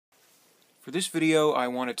For this video, I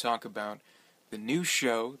want to talk about the new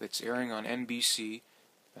show that's airing on NBC,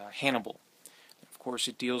 Hannibal. Of course,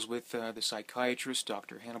 it deals with the psychiatrist,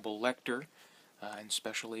 Dr. Hannibal Lecter, and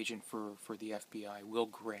special agent for the FBI, Will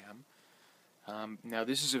Graham. Now,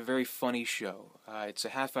 this is a very funny show. It's a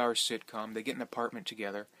half-hour sitcom. They get an apartment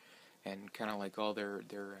together, and kind of like all their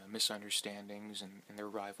misunderstandings and their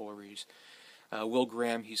rivalries. Will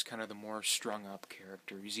Graham, he's kind of the more strung-up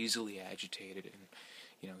character. He's easily agitated, and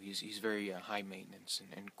he's very high maintenance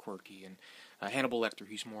and quirky. And Hannibal Lecter,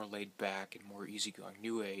 he's more laid back and more easygoing,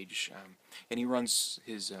 new age, and he runs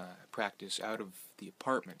his practice out of the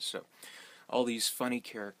apartment. So all these funny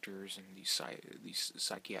characters and these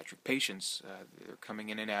psychiatric patients, they're coming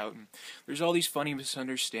in and out, and there's all these funny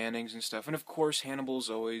misunderstandings and stuff. And of course, Hannibal's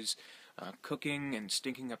always cooking and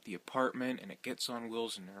stinking up the apartment, and it gets on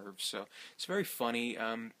Will's nerves. So it's very funny.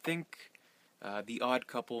 Think The Odd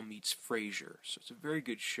Couple meets Frasier. So it's a very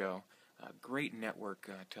good show. Great network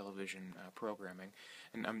television programming.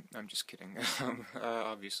 And I'm just kidding,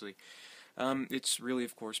 obviously. It's really,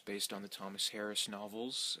 of course, based on the Thomas Harris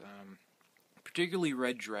novels. Particularly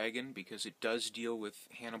Red Dragon, because it does deal with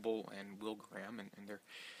Hannibal and Will Graham and their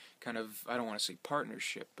kind of, I don't want to say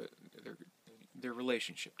partnership, but their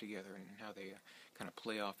relationship together and how they kind of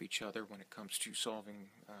play off each other when it comes to solving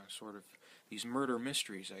sort of these murder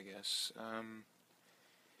mysteries, I guess.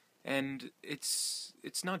 And it's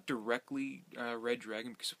not directly Red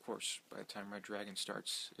Dragon, because of course by the time Red Dragon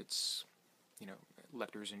starts, it's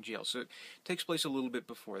Lecter's in jail. So it takes place a little bit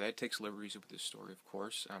before that. It takes liberties with this story, of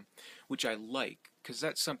course, which I like, because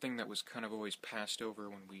that's something that was kind of always passed over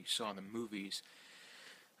when we saw the movies.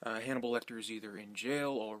 Hannibal Lecter is either in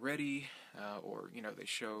jail already, or, they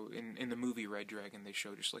show, in the movie Red Dragon, they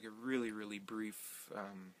show just like a really, really brief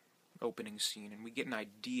opening scene, and we get an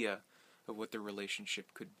idea of what their relationship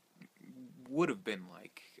would have been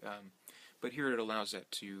like. But here it allows that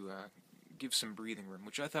to give some breathing room,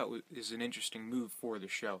 which I thought is an interesting move for the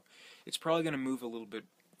show. It's probably going to move a little bit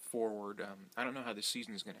forward. I don't know how the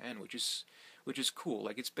season is going to end, which is cool.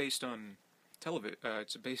 Like, it's based on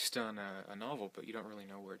it's based on a novel, but you don't really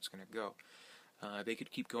know where it's going to go. They could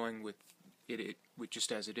keep going with it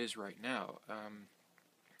just as it is right now.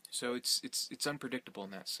 So it's unpredictable in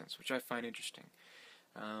that sense, which I find interesting.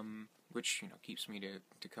 Which keeps me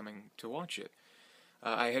to coming to watch it.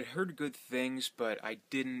 I had heard good things, but I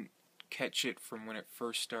didn't catch it from when it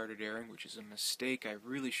first started airing, which is a mistake. I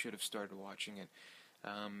really should have started watching it.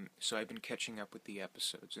 So I've been catching up with the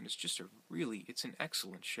episodes, and it's just it's an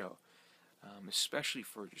excellent show, especially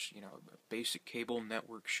for just a basic cable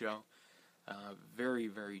network show. Very,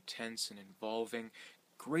 very tense and involving.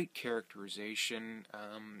 Great characterization.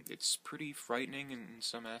 It's pretty frightening in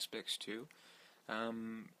some aspects too.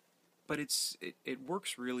 But it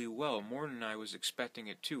works really well, more than I was expecting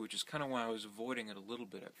it to, which is kind of why I was avoiding it a little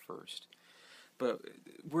bit at first. But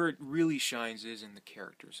where it really shines is in the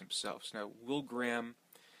characters themselves. Now, Will Graham,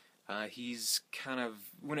 he's kind of,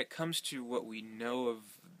 when it comes to what we know of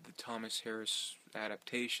the Thomas Harris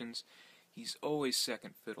adaptations, he's always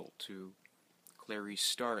second fiddle to Clarice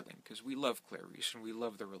Starling, because we love Clarice, and we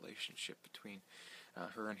love the relationship between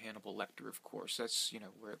her and Hannibal Lecter, of course. That's,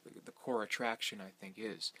 where the core attraction, I think,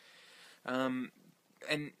 is.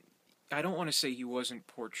 And I don't want to say he wasn't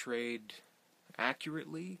portrayed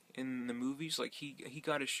accurately in the movies. Like, he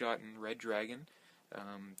got a shot in Red Dragon,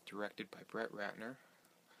 directed by Brett Ratner,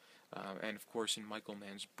 and of course in Michael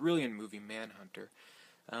Mann's brilliant movie Manhunter.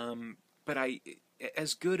 But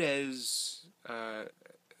as good as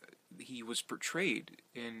he was portrayed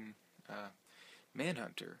in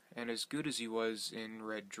Manhunter, and as good as he was in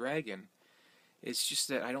Red Dragon, it's just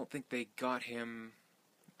that I don't think they got him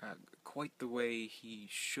quite the way he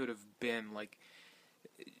should have been. Like,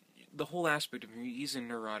 the whole aspect of him, he's a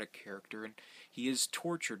neurotic character, and he is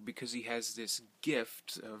tortured because he has this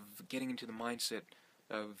gift of getting into the mindset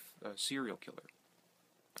of a serial killer.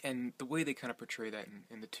 And the way they kind of portray that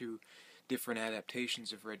in the two different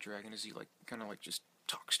adaptations of Red Dragon is he kind of just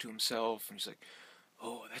talks to himself, and he's like,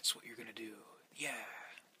 "Oh, that's what you're gonna do. Yeah,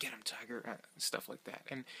 get him, Tiger," stuff like that.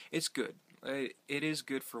 And it's good. It is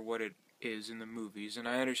good for what it is in the movies, and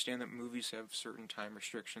I understand that movies have certain time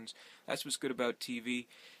restrictions. That's what's good about TV,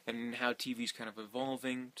 and how TV's kind of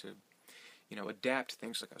evolving to, adapt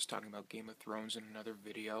things. Like I was talking about Game of Thrones in another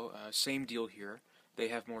video. Same deal here. They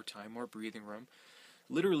have more time, more breathing room.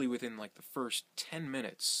 Literally within the first 10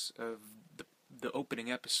 minutes of the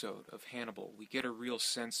opening episode of Hannibal, we get a real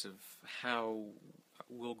sense of how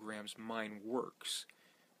Will Graham's mind works,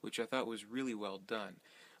 which I thought was really well done.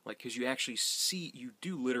 Because you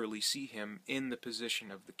do literally see him in the position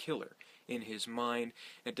of the killer. in his mind.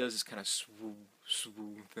 It does this kind of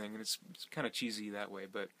swoon thing, and it's kind of cheesy that way,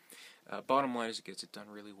 but bottom line is it gets it done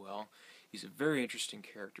really well. He's a very interesting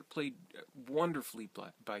character, played wonderfully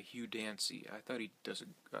by Hugh Dancy. I thought he does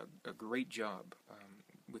a great job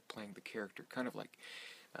with playing the character, kind of like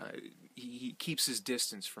he keeps his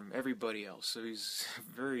distance from everybody else, so he's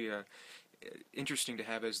very interesting to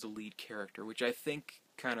have as the lead character, which I think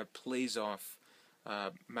kind of plays off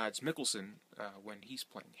Mads Mikkelsen when he's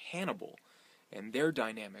playing Hannibal and their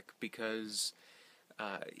dynamic, because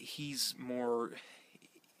he's more,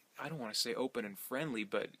 I don't want to say open and friendly,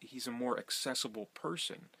 but he's a more accessible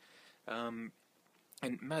person. And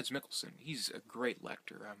Mads Mikkelsen, he's a great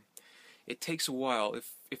Lecter. It takes a while.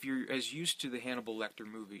 If you're as used to the Hannibal Lecter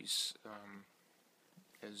movies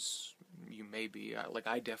as you may be, like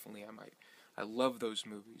I definitely am. I love those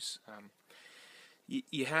movies.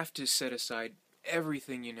 You have to set aside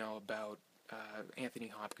everything you know about Anthony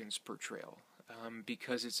Hopkins' portrayal,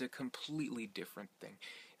 because it's a completely different thing.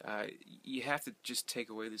 You have to just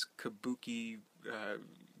take away this kabuki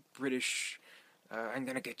British I'm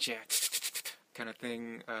gonna get you kind of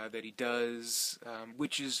thing that he does,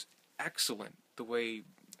 which is excellent the way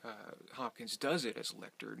Hopkins does it as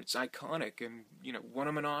Lecter. It's iconic, and won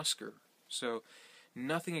him an Oscar. So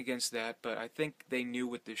nothing against that, but I think they knew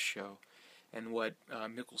with this show, and what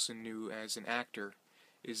Mikkelsen knew as an actor,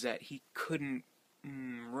 is that he couldn't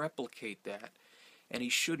replicate that, and he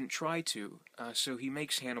shouldn't try to. So he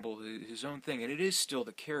makes Hannibal his own thing, and it is still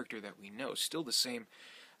the character that we know, still the same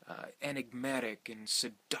enigmatic and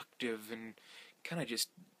seductive and kind of just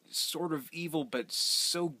sort of evil, but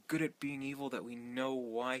so good at being evil that we know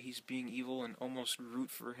why he's being evil and almost root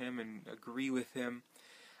for him and agree with him,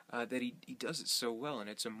 that he does it so well, and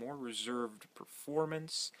it's a more reserved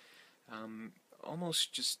performance,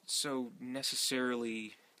 almost just so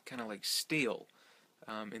necessarily kind of like stale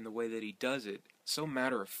in the way that he does it, so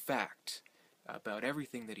matter of fact about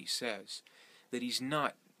everything that he says, that he's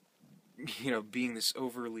not being this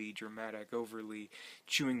overly dramatic, overly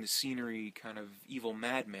chewing the scenery kind of evil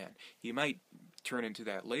madman. He might turn into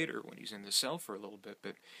that later when he's in the cell for a little bit,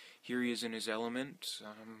 but here he is in his element,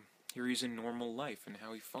 here he is in normal life and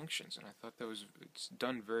how he functions, and I thought it's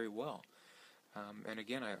done very well. And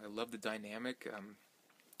again, I love the dynamic.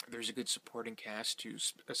 There's a good supporting cast too,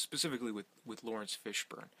 specifically with Lawrence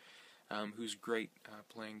Fishburne, who's great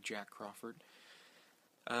playing Jack Crawford.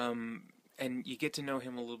 And you get to know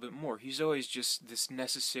him a little bit more. He's always just this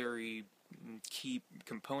necessary key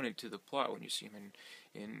component to the plot when you see him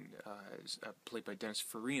played by Dennis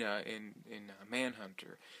Farina in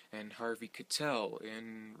Manhunter, and Harvey Keitel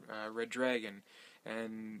in Red Dragon,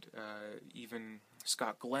 and even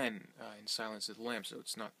Scott Glenn in Silence of the Lambs. So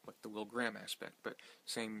it's not like the Will Graham aspect, but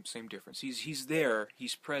same difference. He's there,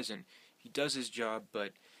 he's present, he does his job,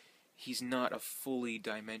 but he's not a fully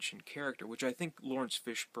dimensioned character, which I think Lawrence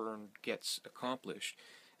Fishburne gets accomplished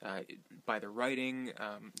by the writing.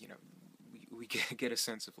 We get a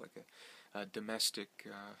sense of like a domestic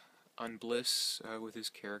unbliss with his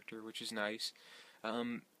character, which is nice.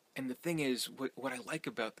 And the thing is, what I like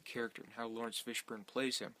about the character and how Lawrence Fishburne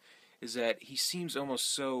plays him is that he seems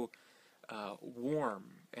almost so warm,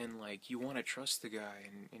 and like you want to trust the guy,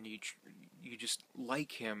 and you just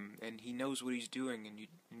like him, and he knows what he's doing, and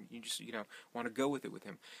you just want to go with it with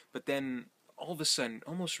him. But then all of a sudden,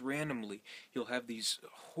 almost randomly, he'll have these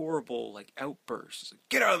horrible like outbursts, like,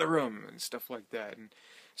 get out of the room and stuff like that. And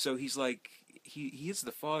so he's like he is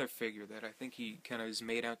the father figure that I think he kind of is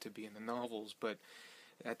made out to be in the novels, but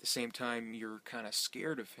at the same time you're kind of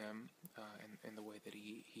scared of him and the way that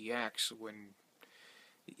he acts when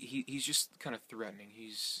he's just kind of threatening.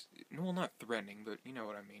 He's, well, not threatening, but you know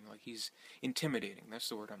what I mean. Like, he's intimidating. That's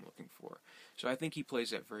the word I'm looking for. So I think he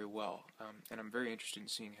plays that very well, and I'm very interested in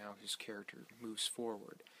seeing how his character moves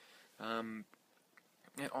forward. And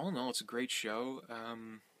all in all, it's a great show.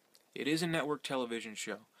 It is a network television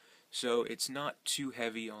show, so it's not too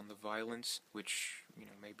heavy on the violence, which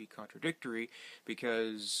may be contradictory,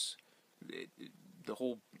 because the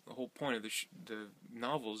whole point of the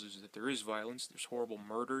novels is that there is violence, there's horrible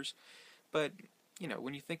murders, but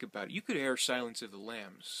when you think about it, you could air Silence of the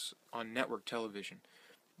Lambs on network television,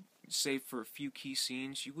 save for a few key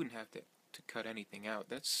scenes. You wouldn't have to cut anything out.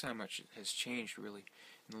 That's how much it has changed really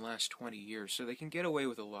in the last 20 years, so they can get away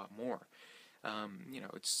with a lot more.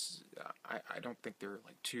 It's I don't think they're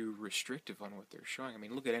like too restrictive on what they're showing. I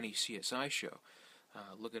mean, look at any CSI show,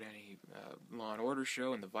 look at any Law and Order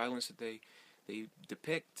show, and the violence that they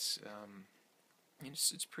depict.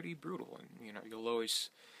 It's pretty brutal, and you'll always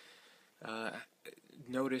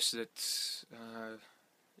notice that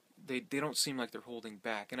they don't seem like they're holding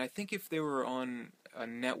back. And I think if they were on a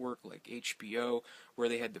network like HBO, where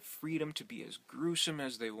they had the freedom to be as gruesome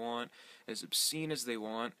as they want, as obscene as they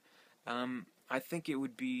want, I think it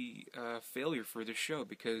would be a failure for the show,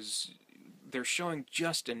 because they're showing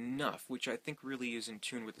just enough, which I think really is in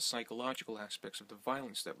tune with the psychological aspects of the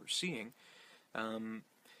violence that we're seeing.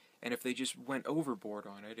 And if they just went overboard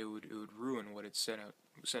on it, it would ruin what it's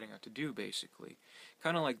setting out to do, basically.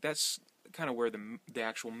 Kind of like, that's kind of where the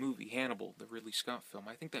actual movie Hannibal, the Ridley Scott film,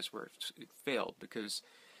 I think that's where it failed, because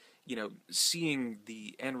seeing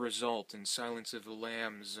the end result in Silence of the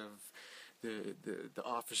Lambs of the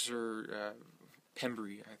officer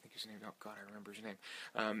Pembry, I think his name. Oh God, I remember his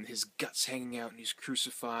name. His guts hanging out and he's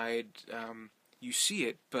crucified. You see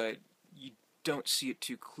it, but you don't see it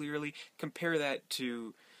too clearly. Compare that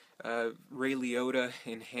to Ray Liotta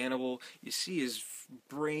in Hannibal. You see his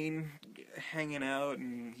brain hanging out,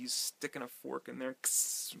 and he's sticking a fork in there,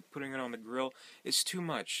 putting it on the grill. It's too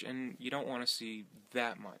much, and you don't want to see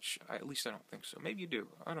that much. At least I don't think so. Maybe you do.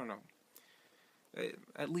 I don't know.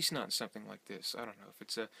 At least not in something like this. I don't know. If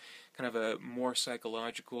it's a kind of a more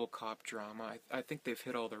psychological cop drama, I think they've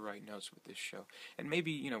hit all the right notes with this show. And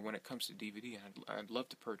maybe, when it comes to DVD, I'd love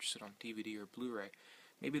to purchase it on DVD or Blu-ray.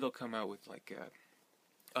 Maybe they'll come out with like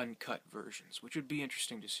uncut versions, which would be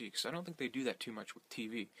interesting to see, because I don't think they do that too much with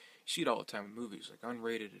TV. You see it all the time in movies, like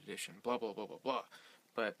unrated edition, blah blah blah blah blah,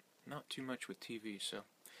 but not too much with TV. So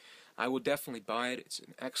I will definitely buy it. It's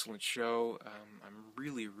an excellent show. I'm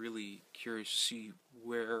really, really curious to see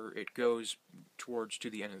where it goes towards to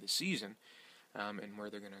the end of the season, and where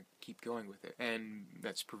they're going to keep going with it. And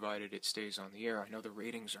that's provided it stays on the air. I know the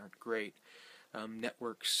ratings aren't great.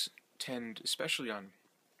 Networks tend, especially on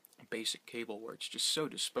basic cable, where it's just so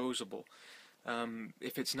disposable,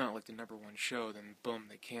 if it's not like the #1 show, then boom,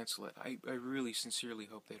 they cancel it. I really sincerely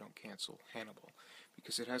hope they don't cancel Hannibal,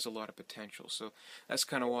 because it has a lot of potential. So that's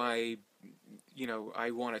kind of why,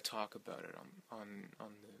 I want to talk about it on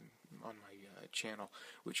my channel,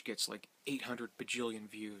 which gets like 800 bajillion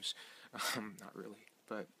views. Not really,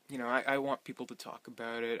 but I want people to talk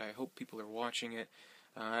about it. I hope people are watching it.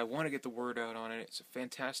 I want to get the word out on it. It's a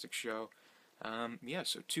fantastic show.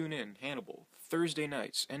 So tune in. Hannibal, Thursday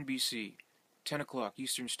nights, NBC, 10 o'clock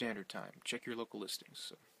Eastern Standard Time. Check your local listings.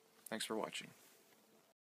 So, thanks for watching.